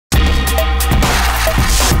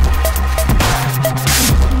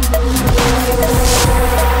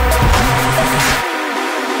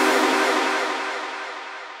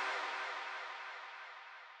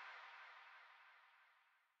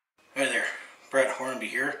Brett Hornby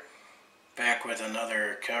here, back with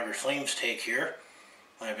another Calgary Flames take here.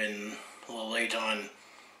 I've been a little late on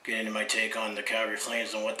getting into my take on the Calgary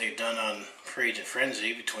Flames and what they've done on Free Agent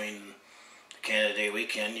Frenzy between the Canada Day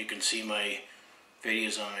weekend. You can see my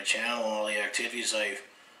videos on my channel, all the activities I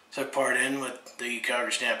took part in with the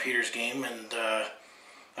Calgary Stampeders game, and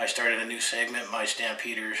I started a new segment, my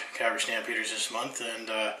Calgary Stampeders this month, and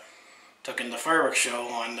took in the fireworks show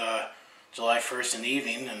on July 1st in the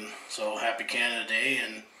evening. And so happy Canada Day,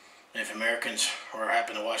 and if Americans are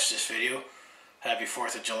happen to watch this video, happy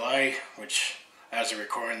 4th of July, which as a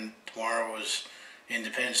recording tomorrow was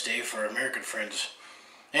Independence Day for American friends.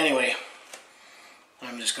 Anyway,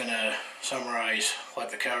 I'm just going to summarize what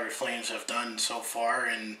the Calgary Flames have done so far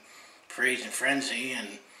in Free Agent Frenzy,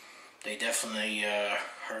 and they definitely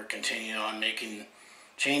are continuing on making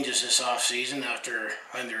changes this off-season after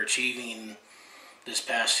underachieving this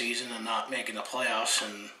past season and not making the playoffs.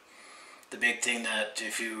 And the big thing that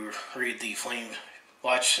if you read the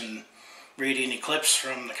watch and read any clips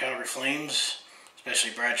from the Calgary Flames,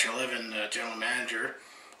 especially Brad Treliving, the general manager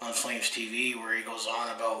on Flames TV, where he goes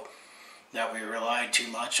on about that we relied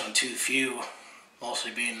too much on too few,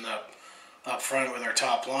 mostly being up front with our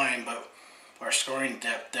top line, but our scoring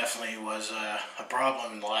depth definitely was a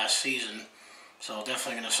problem in the last season. So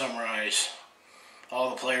definitely going to summarize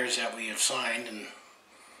all the players that we have signed, and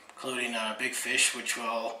including Big Fish, which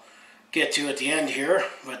we'll get to at the end here.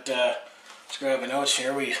 But let's grab the notes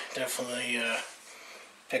here. We definitely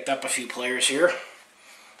picked up a few players here.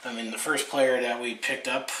 I mean, the first player that we picked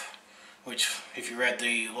up, which if you read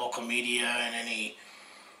the local media and any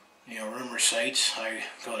rumor sites, I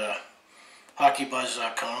go to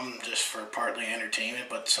hockeybuzz.com just for partly entertainment,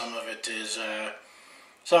 but some of it is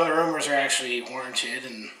some of the rumors are actually warranted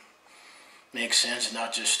and make sense, and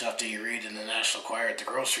not just stuff that you read in the National Enquirer at the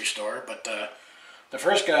grocery store. But the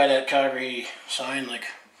first guy that Calgary signed, like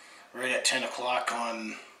right at 10 o'clock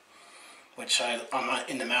on, which I'm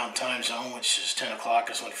in the Mountain Time Zone, which is 10 o'clock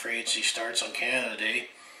is when free agency starts on Canada Day,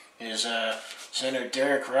 is Senator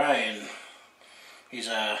Derek Ryan. He's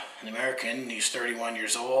an American. He's 31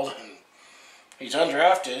 years old, and he's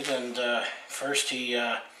undrafted. And first he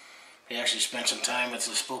actually spent some time with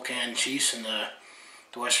the Spokane Chiefs in the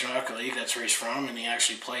Western Hockey League. That's where he's from, and he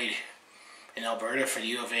actually played in Alberta for the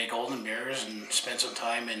U of A Golden Bears and spent some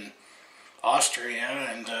time in Austria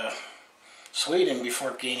and Sweden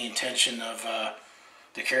before gaining attention of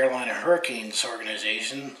the Carolina Hurricanes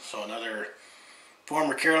organization. So another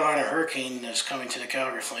former Carolina Hurricane is coming to the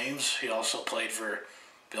Calgary Flames. He also played for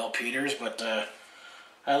Bill Peters, but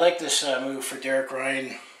I like this move for Derek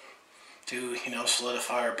Ryan to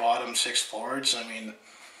solidify our bottom six forwards. I mean,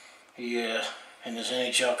 he in his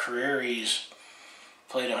NHL career he's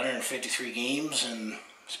played 153 games and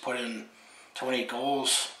he's put in 28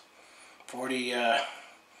 goals, 41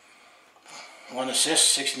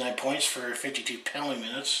 assists, 69 points for 52 penalty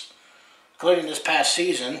minutes. Including this past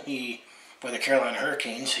season, for the Carolina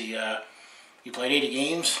Hurricanes, he played 80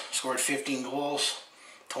 games, scored 15 goals,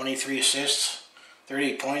 23 assists,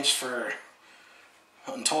 38 points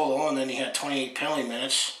in total, and then he had 28 penalty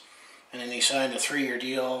minutes, and then he signed a 3-year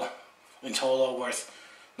deal in total worth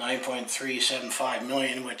 $9.375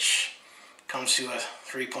 million, which comes to a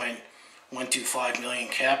 $3.125 million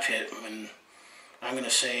cap hit. And I'm going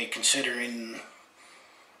to say, considering,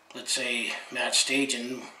 let's say, Matt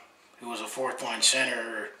Stajan, who was a fourth-line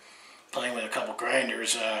center playing with a couple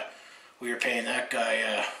grinders, we were paying that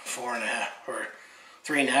guy $4.5 or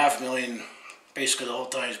 $3.5 million basically the whole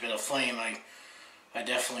time he's been a Flame. I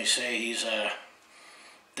definitely say he's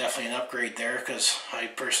definitely an upgrade there, because I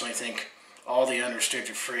personally think all the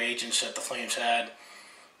unrestricted free agents that the Flames had,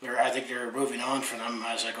 I think they're moving on from them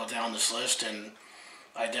as I go down this list, and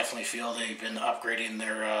I definitely feel they've been upgrading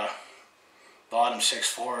their bottom six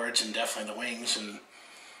forwards and definitely the wings. And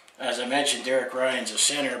as I mentioned, Derek Ryan's a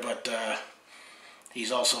center, but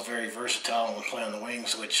he's also very versatile when playing on the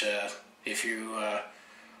wings, which if you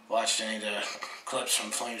watched any of the clips from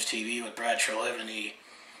Flames TV with Brad Treliving, he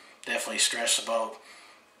definitely stressed about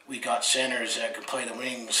we got centers that could play the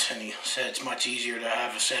wings, and he said it's much easier to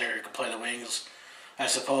have a center who could play the wings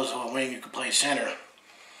as opposed to a wing who could play center.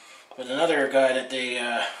 But another guy that they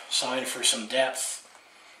signed for some depth,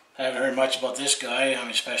 I haven't heard much about this guy,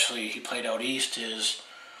 especially he played out east, is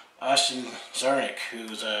Austin Czarnik,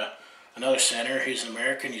 who's another center. He's an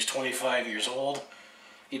American. He's 25 years old.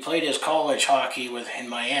 He played his college hockey in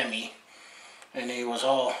Miami, and he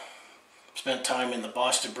spent time in the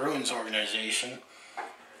Boston Bruins organization.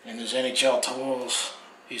 In his NHL totals,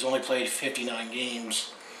 he's only played 59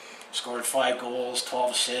 games, scored 5 goals,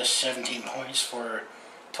 12 assists, 17 points for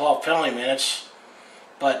 12 penalty minutes.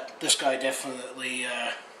 But this guy definitely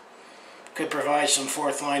could provide some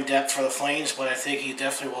fourth line depth for the Flames, but I think he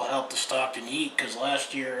definitely will help the Stockton Heat, because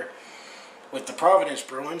last year with the Providence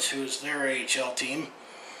Bruins, who's their AHL team,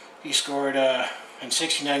 he scored in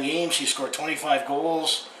 69 games, he scored 25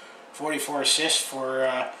 goals, 44 assists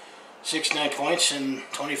for 69 points and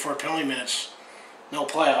 24 penalty minutes. No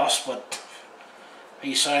playoffs, but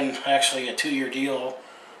he signed actually a 2-year deal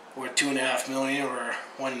worth $2.5 million or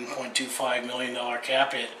 $1.25 million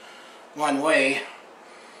cap hit one way.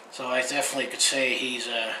 So I definitely could say he's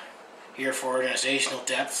here for organizational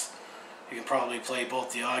depth. He can probably play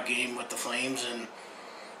both the odd game with the Flames and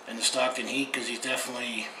the Stockton Heat, because he's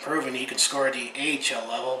definitely proven he can score at the AHL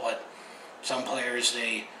level. But some players,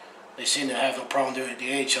 they seem to have no problem doing it at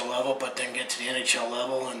the AHL level, but then get to the NHL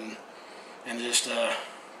level and just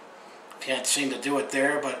can't seem to do it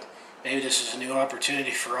there. But maybe this is a new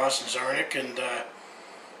opportunity for Austin Czarnik, and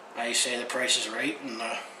I say the price is right and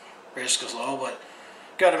the risk is low. But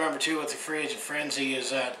got to remember too, with the free agent frenzy, is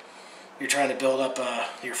that you're trying to build up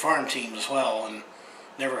your farm team as well, and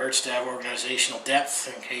never hurts to have organizational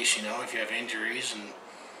depth in case, you know, if you have injuries and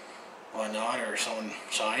whatnot, or someone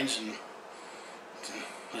signs, and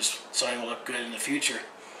this sign will look good in the future.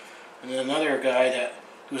 And then another guy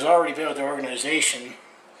who's already been with the organization,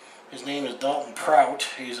 his name is Dalton Prout.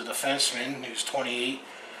 He's a defenseman. He's 28.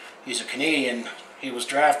 He's a Canadian. He was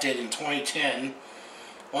drafted in 2010,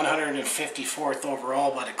 154th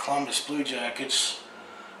overall by the Columbus Blue Jackets.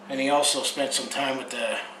 And he also spent some time with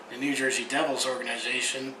the New Jersey Devils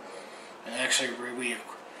organization. And actually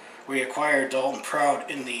we acquired Dalton Prout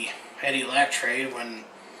in the Eddie Lack trade when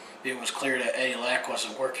it was clear that Eddie Lack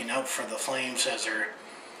wasn't working out for the Flames as their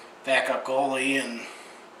backup goalie, and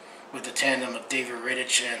with the tandem of David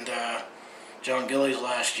Rittich and John Gillies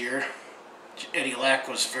last year, Eddie Lack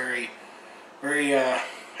was very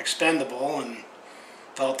expendable, and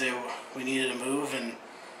felt that we needed a move, and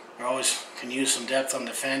we always can use some depth on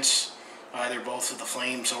defense, either both of the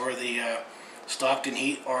Flames or the Stockton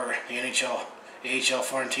Heat or the AHL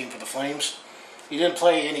farm team for the Flames. He didn't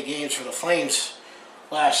play any games for the Flames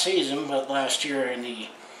last season, but last year in the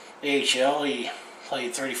AHL he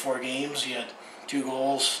played 34 games. He had 2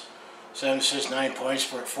 goals, 7 assists, 9 points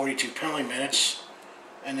for 42 penalty minutes.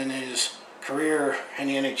 And in his career in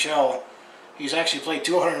the NHL, he's actually played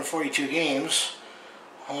 242 games,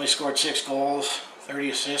 only scored 6 goals, 30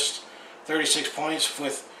 assists, 36 points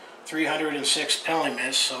with 306 penalty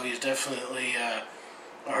minutes. So he's definitely a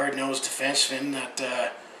hard-nosed defenseman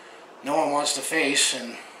that no one wants to face,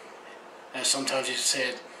 and as sometimes he's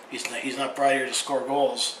said, he's not brought here to score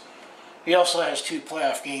goals. He also has 2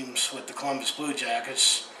 playoff games with the Columbus Blue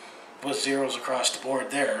Jackets, with zeros across the board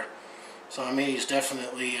there. So I mean, he's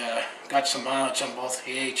definitely got some mileage on both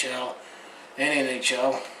the AHL and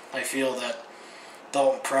NHL. I feel that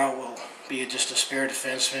Dalton Prout will be just a spare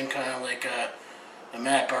defenseman, kind of like a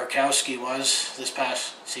Matt Barkowski was this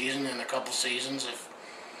past season and a couple seasons, if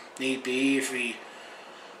need be. If we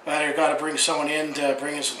either got to bring someone in to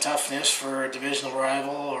bring in some toughness for a divisional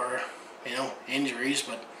rival, or, you know, injuries,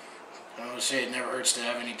 but I would say it never hurts to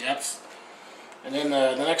have any depth. And then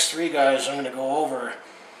the next 3 guys I'm going to go over,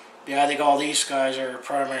 I think all these guys are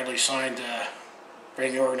primarily signed to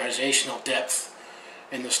bring the organizational depth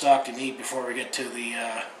in the Stockton Heat before we get to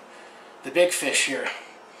the big fish here.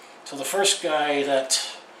 So the first guy that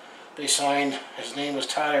they signed, his name is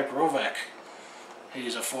Tyler Graovac.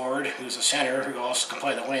 He's a forward who's a center who also can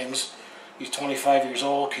play the wings. He's 25 years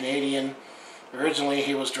old, Canadian. Originally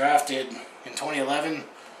he was drafted in 2011,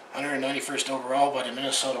 191st overall by the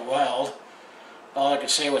Minnesota Wild. All I can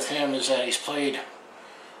say with him is that he's played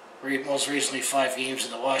most recently 5 games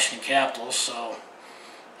in the Washington Capitals, so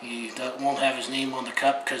he won't have his name on the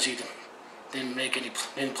cup because he didn't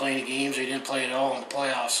play any games. He didn't play at all in the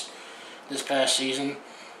playoffs this past season.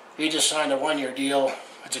 He just signed a 1-year deal.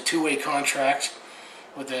 It's a 2-way contract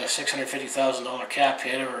with a $650,000 cap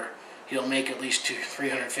hit, or he'll make at least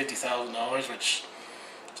 $350,000, which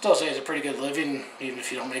still say it's a pretty good living, even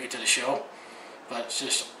if you don't make it to the show. But it's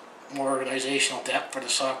just more organizational depth for the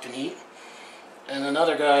Stockton Heat. And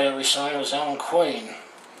another guy that we signed was Quine.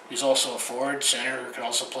 He's also a forward, center, who can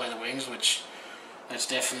also play the wings, which that's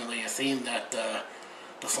definitely a theme that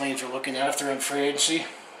the Flames are looking after in free agency.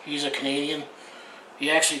 He's a Canadian. He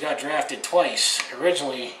actually got drafted twice.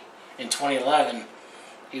 Originally in 2011,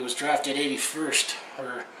 he was drafted 81st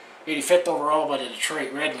or 85th overall by the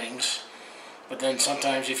Detroit Red Wings. But then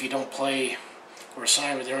sometimes if you don't play or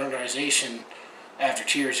sign with their organization after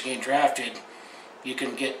 2 years of getting drafted, you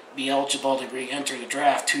can be eligible to re-enter the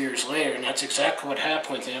draft 2 years later, and that's exactly what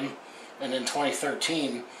happened with him. And in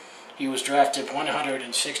 2013, he was drafted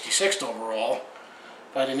 166th overall,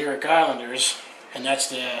 by the New York Islanders, and that's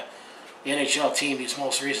the NHL team he's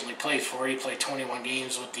most recently played for. He played 21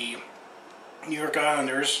 games with the New York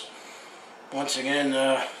Islanders. Once again,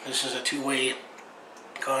 this is a two-way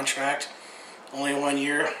contract, only 1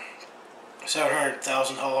 year,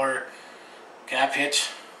 $700,000 cap hit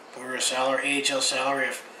for a salary, AHL salary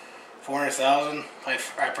of $400,000.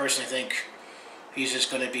 I personally think he's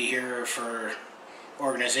just going to be here for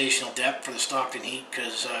organizational depth for the Stockton Heat,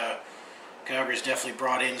 because Calgary's definitely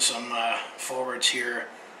brought in some forwards here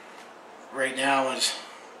right now, as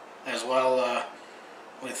well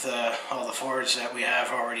with all the forwards that we have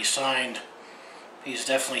already signed. He's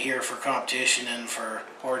definitely here for competition and for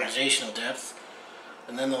organizational depth.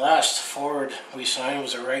 And then the last forward we signed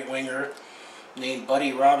was a right winger named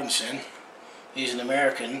Buddy Robinson. He's an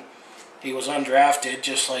American. He was undrafted,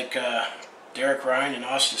 just like Derek Ryan and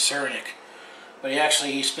Austin Czarnik. But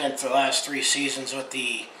he spent the last 3 seasons with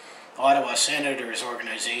the Ottawa Senators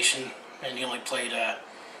organization, and he only played a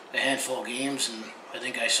handful of games, and I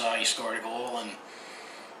think I saw he scored a goal and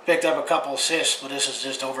picked up a couple assists, but this is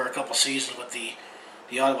just over a couple seasons with the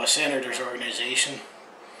Ottawa Senators organization.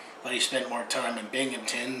 But he spent more time in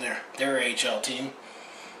Binghamton, their AHL team,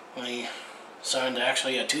 and he signed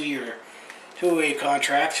actually a 2-year, two-way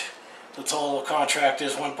contract. The total contract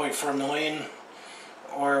is $1.4 million,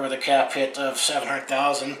 or with a cap hit of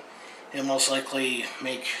 $700,000. He'll most likely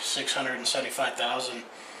make $675,000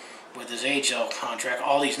 with his AHL contract.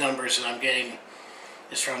 All these numbers that I'm getting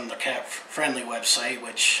is from the Cap Friendly website,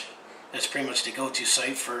 which is pretty much the go-to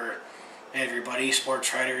site for everybody,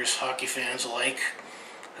 sports writers, hockey fans alike,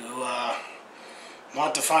 who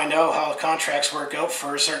want to find out how the contracts work out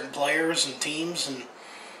for certain players and teams and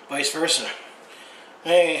vice versa.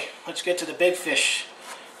 Hey, let's get to the big fish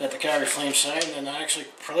that the Calgary Flames signed, and I'm actually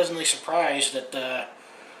pleasantly surprised that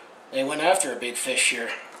they went after a big fish here.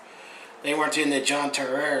 They weren't in the John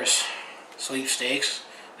Tavares sweepstakes,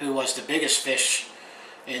 who was the biggest fish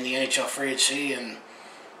in the NHL free agency, and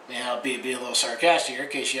I'll be a little sarcastic here in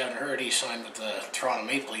case you haven't heard, he signed with the Toronto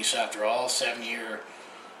Maple Leafs after all, 7-year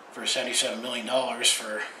for $77 million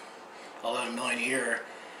for $11 million a year.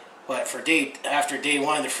 But after day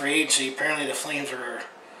one of the free agency, apparently the Flames were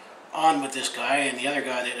on with this guy, and the other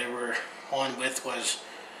guy that they were on with was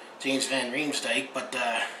James Van Riemsdyk, but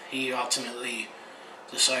he ultimately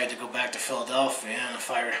decided to go back to Philadelphia, and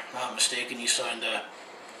if I'm not mistaken, he signed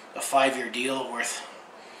a 5-year deal worth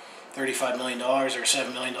 $35 million or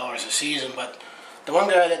 $7 million a season. But the one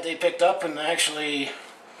guy that they picked up, and actually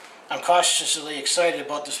I'm cautiously excited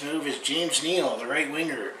about this move, is James Neal, the right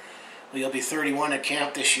winger. He'll be 31 at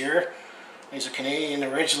camp this year. He's a Canadian.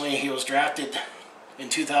 Originally he was drafted in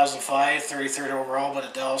 2005, 33rd overall by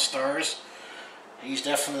the Dallas Stars. He's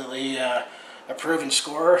definitely a proven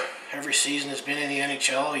scorer. Every season has been in the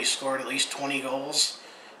NHL. He's scored at least 20 goals,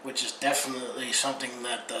 which is definitely something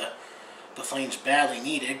that the Flames badly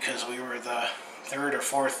needed, because we were the 3rd or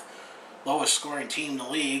 4th lowest scoring team in the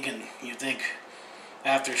league, and you'd think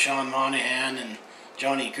after Sean Monahan and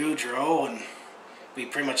Johnny Gaudreau, and we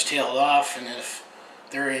pretty much tailed off, and if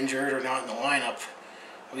they're injured or not in the lineup,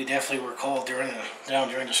 we definitely were called down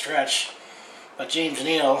during the stretch. But James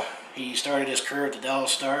Neal, he started his career at the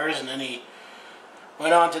Dallas Stars, and then he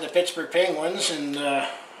went on to the Pittsburgh Penguins and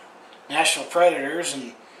Nashville Predators,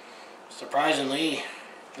 and surprisingly,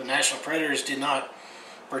 the Nashville Predators did not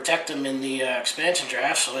protect him in the expansion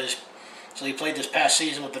draft, so he played this past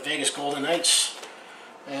season with the Vegas Golden Knights.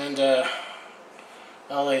 And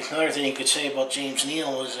another thing you could say about James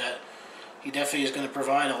Neal is that he definitely is going to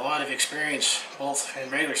provide a lot of experience, both in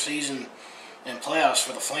regular season and playoffs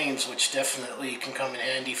for the Flames, which definitely can come in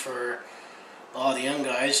handy for a lot of the young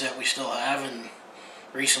guys that we still have and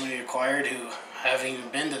recently acquired who haven't even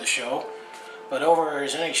been to the show. But over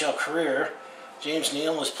his NHL career, James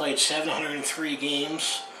Neal has played 703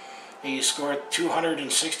 games. He scored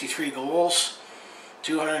 263 goals,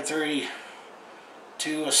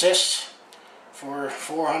 232 assists for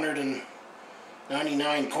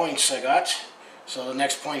 499 points I got. So the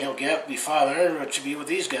next point he'll get will be 500, which would be with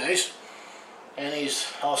these guys. And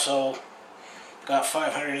he's also got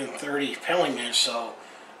 530 penalty minutes, so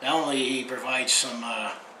not only he provides some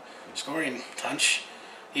scoring punch,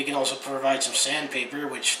 he can also provide some sandpaper,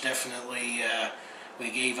 which definitely we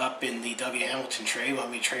gave up in the Dougie Hamilton trade when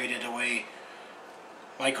we traded away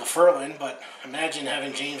Michael Ferland. But imagine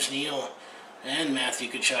having James Neal and Matthew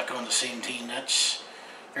Tkachuk on the same team. That's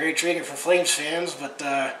very intriguing for Flames fans, but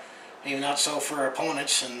maybe not so for our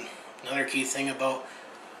opponents. And another key thing about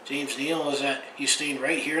James Neal is that he's staying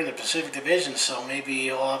right here in the Pacific Division, so maybe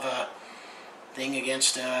he'll have a thing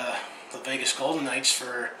against the Vegas Golden Knights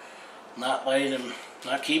for not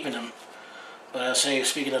keeping him. But I'll say,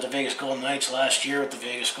 speaking of the Vegas Golden Knights, last year with the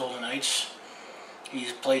Vegas Golden Knights,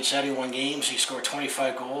 he's played 71 games. He scored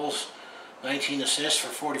 25 goals, 19 assists for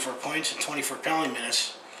 44 points, and 24 penalty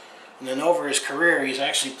minutes. And then over his career, he's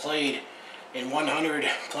actually played in 100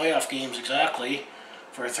 playoff games exactly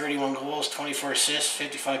for 31 goals, 24 assists,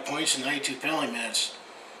 55 points, and 92 penalty minutes.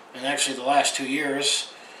 And actually the last 2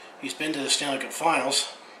 years, he's been to the Stanley Cup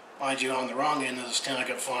Finals. Mind you, on the wrong end of the Stanley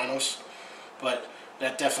Cup Finals. But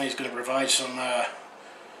that definitely is going to provide some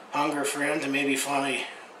hunger for him to maybe finally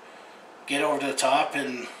get over to the top,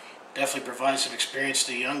 and definitely provide some experience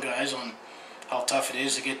to the young guys on how tough it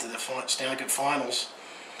is to get to the Stanley Cup Finals.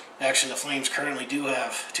 Actually, the Flames currently do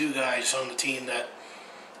have 2 guys on the team that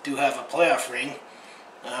do have a playoff ring.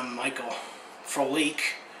 Michael Frolik,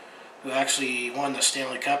 who actually won the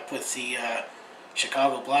Stanley Cup with the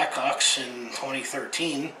Chicago Blackhawks in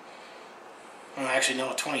 2013. Well, actually,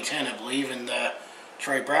 no, 2010, I believe. And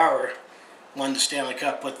Troy Brouwer won the Stanley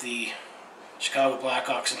Cup with the Chicago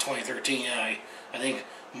Blackhawks in 2013. Yeah, I think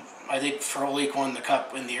Frolik won the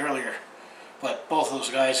cup in the earlier. But both of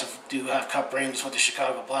those guys do have cup rings with the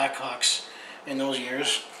Chicago Blackhawks in those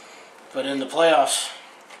years. But in the playoffs,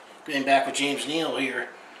 getting back with James Neal here,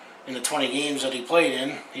 in the 20 games that he played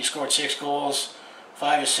in, he scored 6 goals,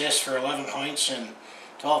 5 assists for 11 points, and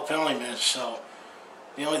 12 penalty minutes. So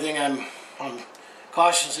the only thing I'm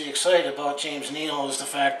cautiously excited about James Neal is the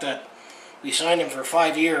fact that we signed him for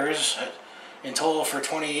 5 years in total for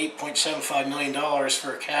 $28.75 million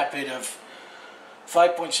for a cap hit of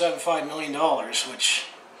 $5.75 million, which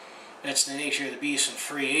that's the nature of the beast in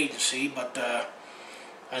free agency. But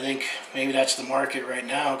I think maybe that's the market right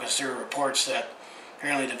now, because there are reports that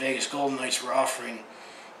apparently the Vegas Golden Knights were offering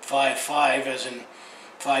 5-5 as in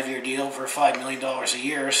 5-year deal for $5 million a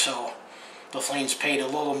year. So the Flames paid a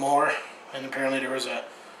little more, and apparently there was a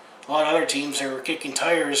lot of other teams that were kicking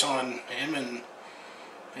tires on him, and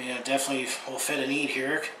yeah, definitely will fit a need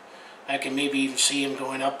here. I can maybe even see him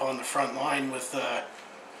going up on the front line with,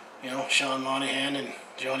 Sean Monahan and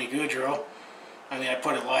Johnny Gaudreau. I mean, I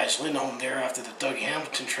put Elias Lindholm there after the Dougie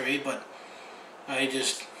Hamilton trade, but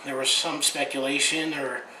there was some speculation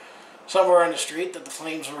or somewhere on the street that the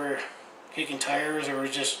Flames were kicking tires, or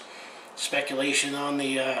was just speculation on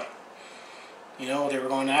the, they were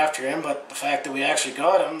going after him. But the fact that we actually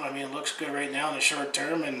got him, I mean, it looks good right now in the short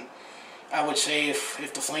term, and I would say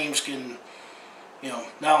if the Flames can,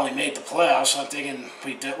 not only make the playoffs, I'm thinking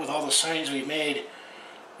with all the signings we've made,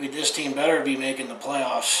 this team better be making the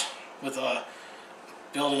playoffs with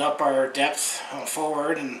building up our depth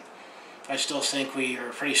forward. And I still think we are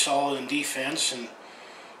pretty solid in defense, and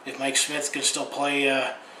if Mike Smith can still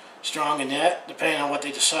play strong in net, depending on what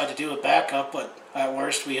they decide to do with backup, but at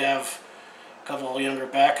worst we have a couple of younger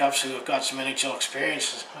backups who have got some NHL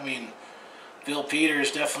experience. I mean, Bill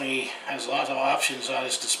Peters definitely has lots of options at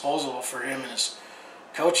his disposal for him and his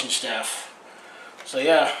coaching staff. So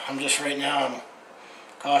yeah, I'm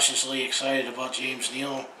cautiously excited about James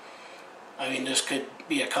Neal. I mean, this could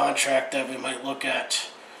be a contract that we might look at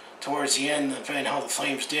towards the end, depending on how the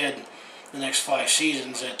Flames did the next 5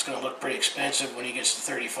 seasons. It's going to look pretty expensive when he gets to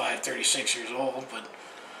 35, 36 years old. But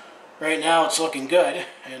right now it's looking good.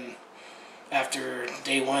 And after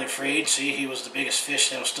day 1 of free agency, he was the biggest fish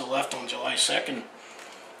that was still left on July 2nd.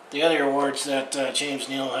 The other awards that James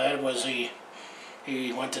Neal had was he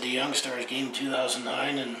went to the Young Stars game in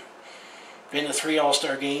 2009 and been to 3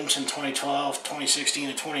 All-Star games in 2012, 2016,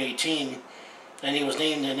 and 2018. And he was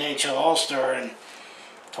named an NHL All-Star in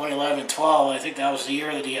 2011 and 12. I think that was the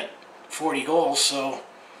year that he had 40 goals. So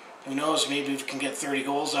who knows, maybe we can get 30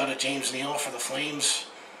 goals out of James Neal for the Flames.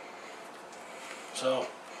 So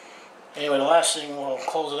anyway, the last thing we'll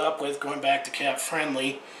close it up with, going back to cap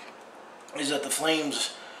friendly, is that the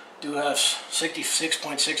Flames do have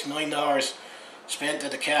 $66.6 million spent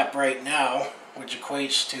at the cap right now, which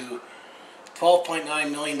equates to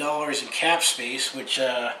 $12.9 million in cap space, which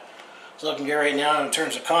is looking good right now in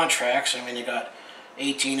terms of contracts. I mean, they got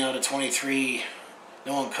 18 out of 23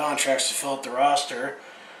 known contracts to fill up the roster.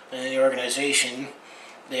 And in the organization,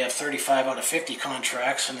 they have 35 out of 50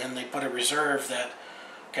 contracts, and then they put a reserve that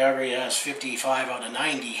Calgary has 55 out of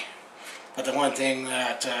 90. But the one thing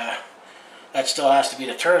that still has to be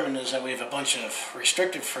determined is that we have a bunch of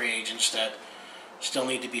restricted free agents that still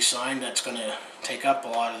need to be signed. That's going to take up a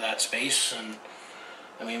lot of that space. And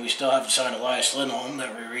I mean, we still haven't signed Elias Lindholm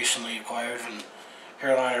that we recently acquired from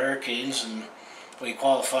Carolina Hurricanes, and we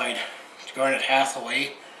qualified Garnet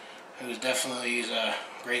Hathaway, who's definitely a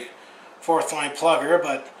great fourth line plugger,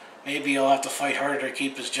 but maybe he'll have to fight harder to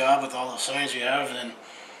keep his job with all the signs we have. And then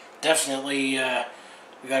definitely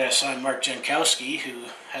we got to sign Mark Jankowski, who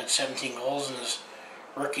had 17 goals in his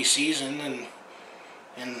rookie season, and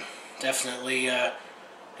and definitely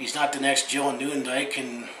he's not the next Joe Newendike,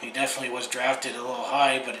 and he definitely was drafted a little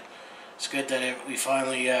high, but it's good that we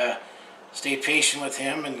finally stayed patient with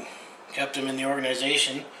him and kept him in the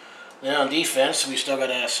organization. Then on defense, we still got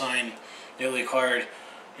to sign newly acquired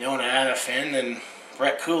Anna Finn, and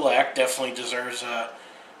Brett Kulak definitely deserves,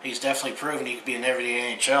 he's definitely proven he could be an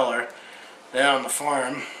everyday NHLer. Then on the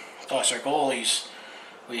farm, plus our goalies,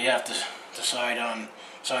 we have to decide on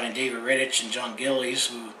signing David Rittich and John Gillies,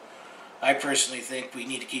 who I personally think we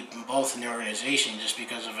need to keep them both in the organization just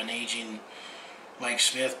because of an aging Mike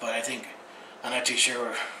Smith, but I'm not too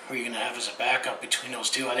sure who you're going to have as a backup between those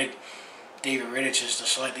two. I think David Rittich is the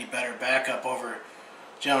slightly better backup over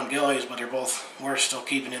John Gillies, but we're still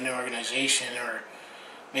keeping in the organization, or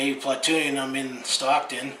maybe platooning them in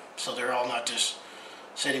Stockton, so they're all not just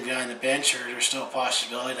sitting behind the bench, or there's still a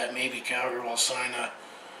possibility that maybe Calgary will sign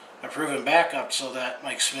a proven backup so that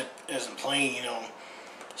Mike Smith isn't playing,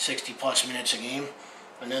 60 plus minutes a game.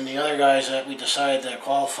 And then the other guys that we decided to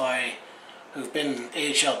qualify who've been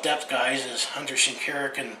AHL depth guys is Hunter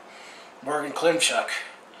Shinkarik and Morgan Klimchuk.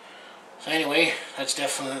 So anyway, that's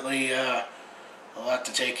definitely a lot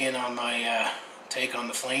to take in on my take on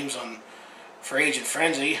the Flames on free agent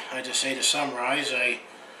frenzy. I just say to summarize, I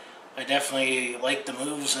definitely like the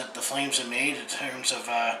moves that the Flames have made in terms of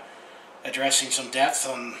addressing some depth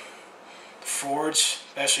on the forwards,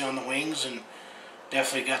 especially on the wings, and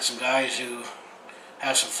definitely got some guys who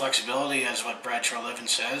have some flexibility, as what Brad Treliving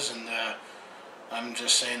says, and I'm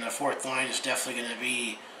just saying the fourth line is definitely going to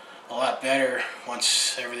be a lot better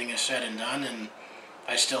once everything is said and done, and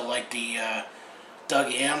I still like the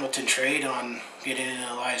Dougie Hamilton trade on getting in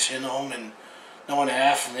Elias Lindholm and Noah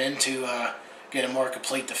Half, and then to get a more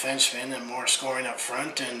complete defenseman and more scoring up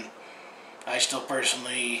front. And I still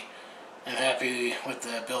personally am happy with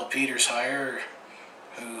the Bill Peters hire,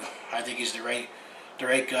 who I think is the right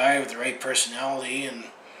guy with the right personality, and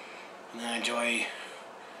I enjoy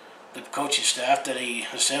the coaching staff that he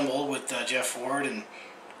assembled with Geoff and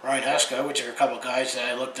Ryan Huska, which are a couple of guys that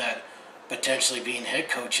I looked at potentially being head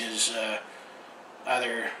coaches,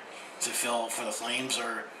 either to fill for the Flames,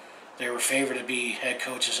 or they were favored to be head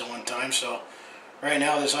coaches at one time. So right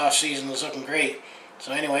now this off season is looking great.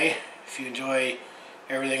 So anyway, if you enjoy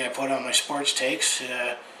everything I put on my sports takes,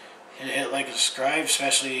 hit like and subscribe,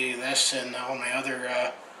 especially this and all my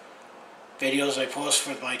other videos I post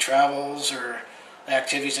with my travels or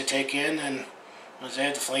activities I take in. And if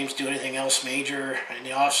the Flames do anything else major in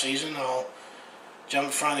the off season, I'll jump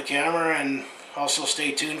in front of the camera, and also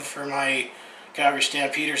stay tuned for my Calgary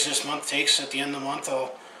Stampeders this month takes. At the end of the month,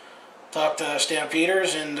 I'll talk to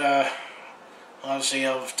Stampeders, and obviously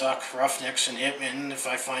I'll talk Roughnecks and Hitmen if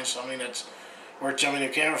I find something that's worth jumping the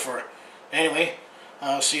camera for. Anyway,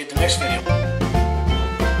 I'll see you at the next video.